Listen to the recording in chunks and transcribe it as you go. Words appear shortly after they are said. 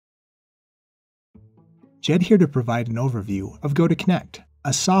Jed here to provide an overview of GoTo Connect,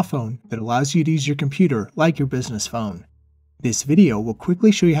 a soft phone that allows you to use your computer like your business phone. This video will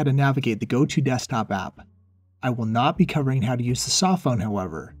quickly show you how to navigate the GoTo desktop app. I will not be covering how to use the soft phone,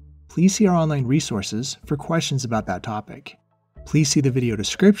 however. Please see our online resources for questions about that topic. Please see the video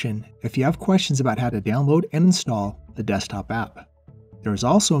description if you have questions about how to download and install the desktop app. There is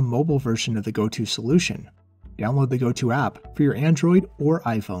also a mobile version of the GoTo solution. Download the GoTo app for your Android or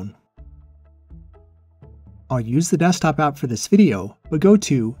iPhone. I'll use the desktop app for this video, but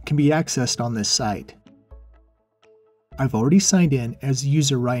GoTo can be accessed on this site. I've already signed in as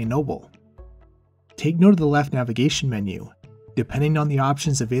user Ryan Noble. Take note of the left navigation menu. Depending on the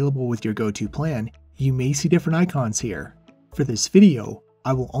options available with your GoTo plan, you may see different icons here. For this video,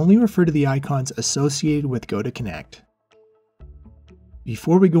 I will only refer to the icons associated with GoTo Connect.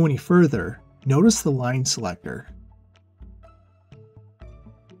 Before we go any further, notice the line selector.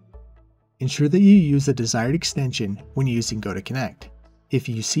 Ensure that you use the desired extension when using GoTo Connect. If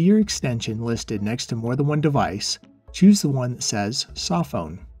you see your extension listed next to more than one device, choose the one that says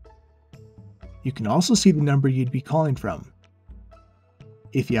Softphone. You can also see the number you'd be calling from.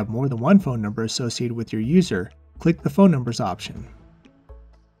 If you have more than one phone number associated with your user, click the Phone Numbers option.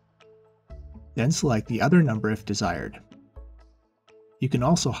 Then select the other number if desired. You can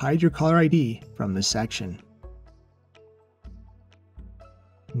also hide your caller ID from this section.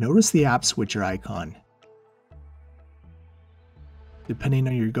 Notice the app switcher icon. Depending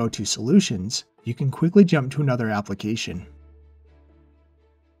on your GoTo solutions, you can quickly jump to another application.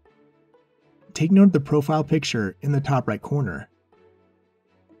 Take note of the profile picture in the top right corner.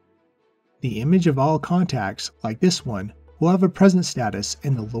 The image of all contacts, like this one, will have a present status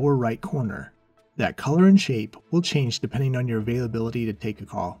in the lower right corner. That color and shape will change depending on your availability to take a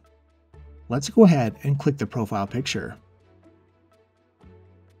call. Let's go ahead and click the profile picture.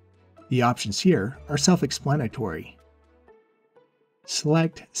 The options here are self-explanatory.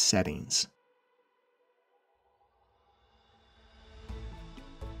 Select Settings.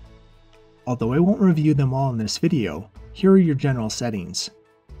 Although I won't review them all in this video, here are your general settings.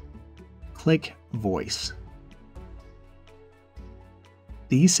 Click Voice.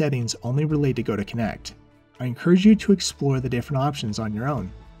 These settings only relate to GoTo Connect. I encourage you to explore the different options on your own.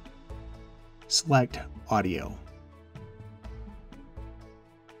 Select Audio.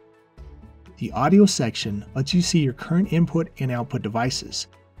 The audio section lets you see your current input and output devices.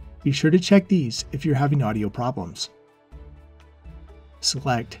 Be sure to check these if you're having audio problems.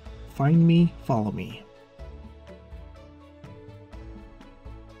 Select Find Me, Follow Me.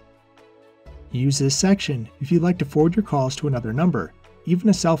 Use this section if you'd like to forward your calls to another number, even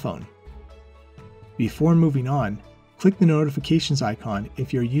a cell phone. Before moving on, click the notifications icon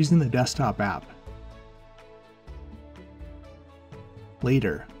if you're using the desktop app.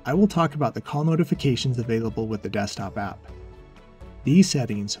 Later, I will talk about the call notifications available with the desktop app. These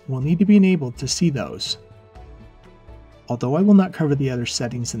settings will need to be enabled to see those. Although I will not cover the other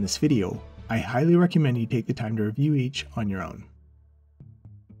settings in this video, I highly recommend you take the time to review each on your own.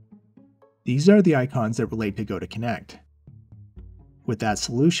 These are the icons that relate to GoTo Connect. With that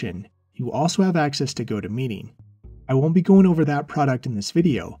solution, you also have access to GoTo Meeting. I won't be going over that product in this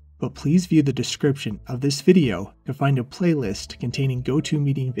video, but please view the description of this video to find a playlist containing GoTo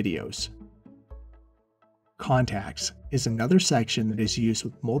Meeting videos. Contacts is another section that is used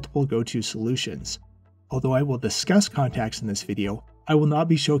with multiple GoTo solutions. Although I will discuss contacts in this video, I will not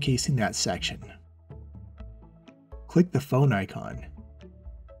be showcasing that section. Click the phone icon.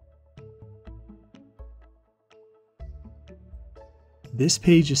 This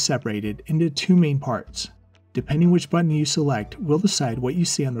page is separated into two main parts. Depending which button you select will decide what you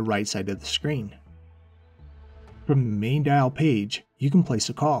see on the right side of the screen. From the main dial page, you can place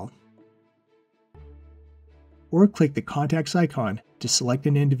a call. Or click the contacts icon to select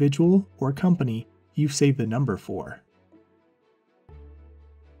an individual or company you've saved the number for.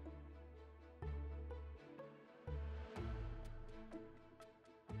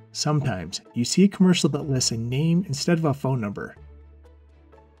 Sometimes you see a commercial that lists a name instead of a phone number.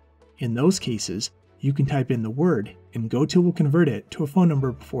 In those cases, you can type in the word and GoTo will convert it to a phone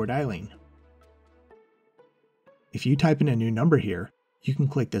number before dialing. If you type in a new number here, you can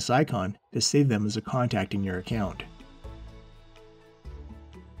click this icon to save them as a contact in your account.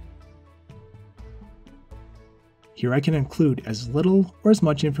 Here I can include as little or as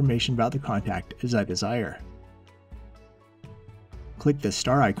much information about the contact as I desire. Click the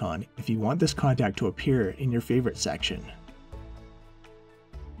star icon if you want this contact to appear in your favorite section.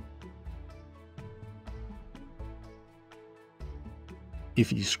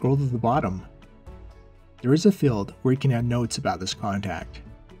 If you scroll to the bottom, there is a field where you can add notes about this contact.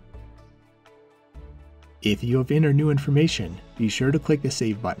 If you have entered new information, be sure to click the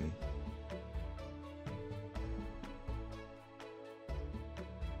Save button.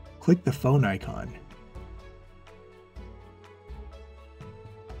 Click the phone icon.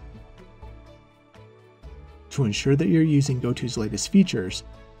 To ensure that you're using GoTo's latest features,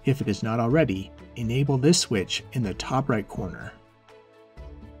 if it is not already, enable this switch in the top right corner.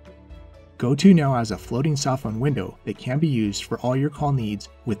 GoTo now has a floating Softphone window that can be used for all your call needs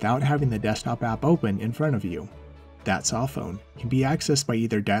without having the desktop app open in front of you. That Softphone can be accessed by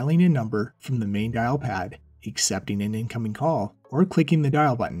either dialing a number from the main dial pad, accepting an incoming call, or clicking the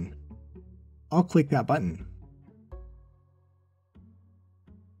dial button. I'll click that button.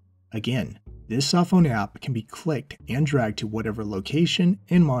 Again, this Softphone app can be clicked and dragged to whatever location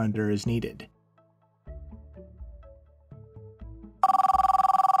and monitor is needed.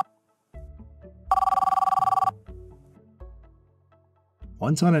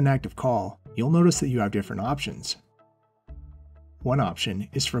 Once on an active call, you'll notice that you have different options. One option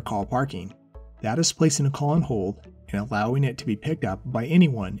is for call parking. That is placing a call on hold and allowing it to be picked up by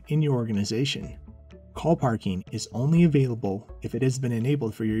anyone in your organization. Call parking is only available if it has been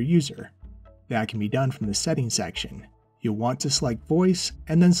enabled for your user. That can be done from the settings section. You'll want to select voice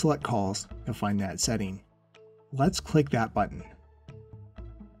and then select calls to find that setting. Let's click that button.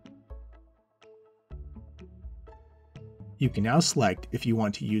 You can now select if you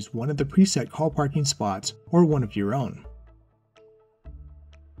want to use one of the preset call parking spots or one of your own.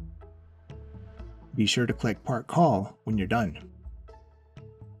 Be sure to click Park Call when you're done.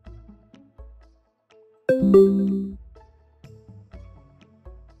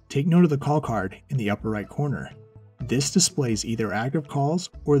 Take note of the call card in the upper right corner. This displays either active calls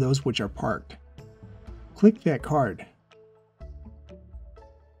or those which are parked. Click that card.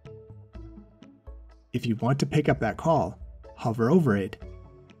 If you want to pick up that call, hover over it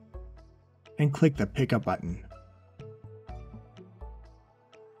and click the Pickup button.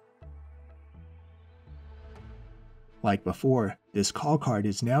 Like before, this call card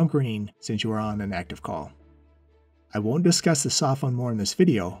is now green since you are on an active call. I won't discuss the Softphone more in this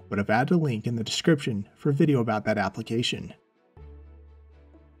video, but I've added a link in the description for a video about that application.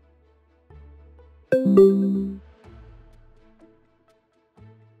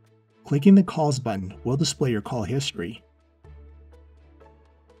 Clicking the Calls button will display your call history.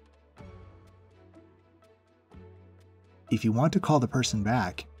 If you want to call the person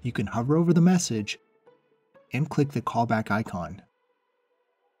back, you can hover over the message and click the callback icon.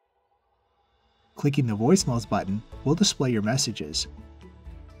 Clicking the voicemails button will display your messages.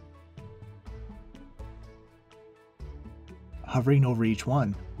 Hovering over each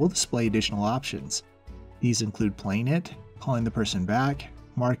one will display additional options. These include playing it, calling the person back,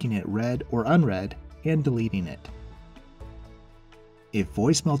 marking it read or unread, and deleting it. If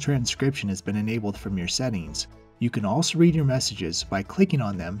voicemail transcription has been enabled from your settings, you can also read your messages by clicking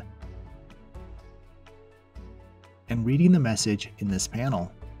on them and reading the message in this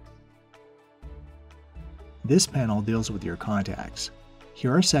panel. This panel deals with your contacts.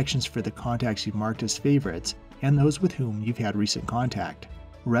 Here are sections for the contacts you've marked as favorites and those with whom you've had recent contact.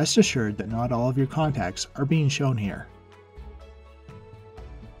 Rest assured that not all of your contacts are being shown here.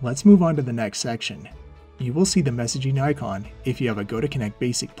 Let's move on to the next section. You will see the messaging icon if you have a GoTo Connect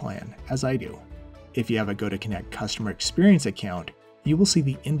Basic plan, as I do. If you have a GoTo Connect Customer Experience account, you will see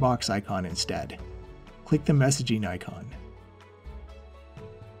the inbox icon instead. Click the messaging icon.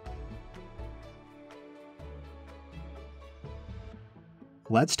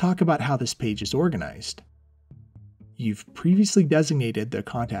 Let's talk about how this page is organized. You've previously designated the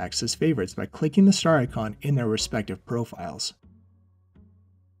contacts as favorites by clicking the star icon in their respective profiles.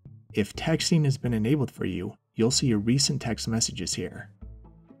 If texting has been enabled for you, you'll see your recent text messages here.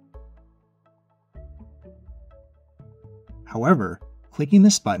 However, clicking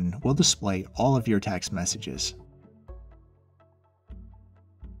this button will display all of your text messages.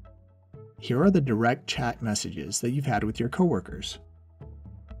 Here are the direct chat messages that you've had with your coworkers.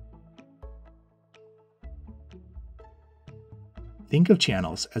 Think of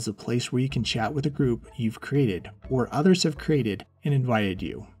channels as a place where you can chat with a group you've created or others have created and invited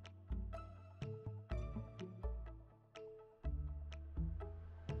you.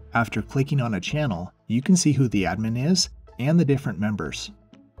 After clicking on a channel, you can see who the admin is and the different members.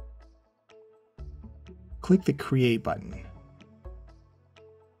 Click the Create button.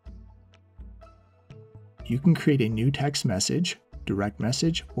 You can create a new text message, direct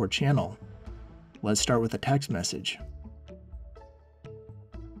message, or channel. Let's start with a text message.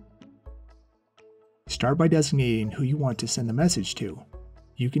 Start by designating who you want to send the message to.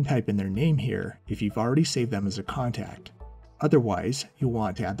 You can type in their name here if you've already saved them as a contact. Otherwise, you'll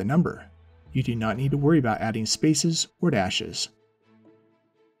want to add the number. You do not need to worry about adding spaces or dashes.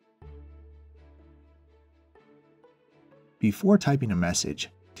 Before typing a message,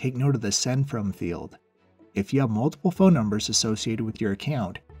 take note of the Send From field. If you have multiple phone numbers associated with your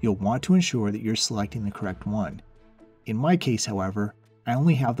account, you'll want to ensure that you're selecting the correct one. In my case, however, I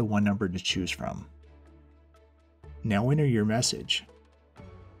only have the one number to choose from. Now enter your message.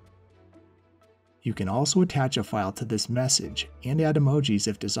 You can also attach a file to this message and add emojis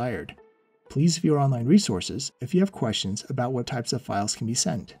if desired. Please view our online resources if you have questions about what types of files can be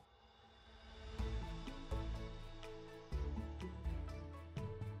sent.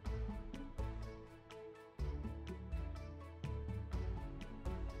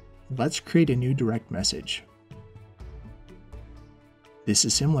 Let's create a new direct message. This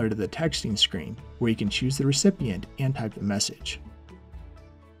is similar to the texting screen, where you can choose the recipient and type the message.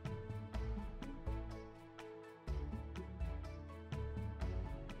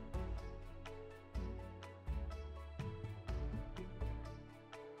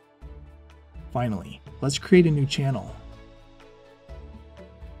 Finally, let's create a new channel.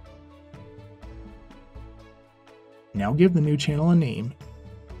 Now give the new channel a name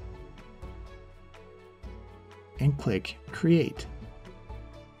and click Create.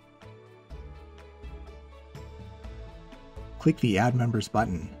 Click the Add Members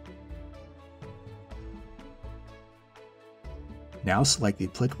button. Now select the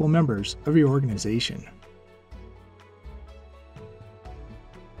applicable members of your organization.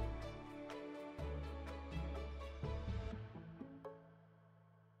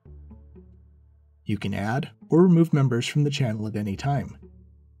 You can add or remove members from the channel at any time.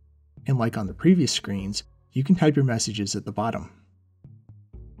 And like on the previous screens, you can type your messages at the bottom.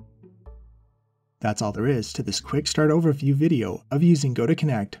 That's all there is to this quick start overview video of using GoTo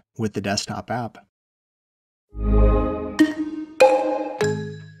Connect with the desktop app.